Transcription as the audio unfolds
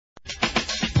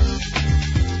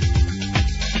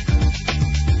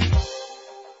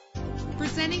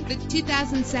the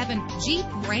 2007 Jeep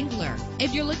Wrangler.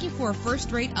 If you're looking for a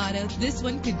first-rate auto, this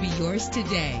one could be yours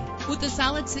today. With a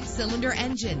solid 6-cylinder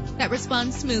engine that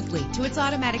responds smoothly to its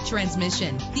automatic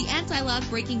transmission, the anti-lock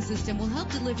braking system will help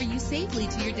deliver you safely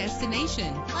to your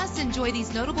destination. Plus, enjoy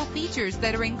these notable features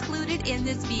that are included in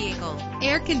this vehicle: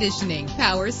 air conditioning,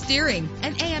 power steering,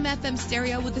 an AM/FM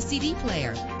stereo with a CD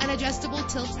player, an adjustable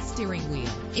tilt steering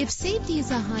wheel. If safety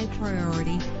is a high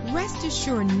priority, rest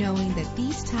assured knowing that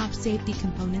these top safety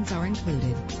components are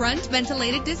included: front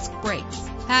ventilated disc brakes,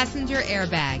 passenger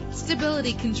airbag,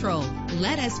 stability control.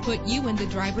 Let us put you in the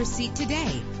driver's seat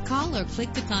today. Call or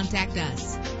click to contact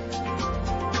us.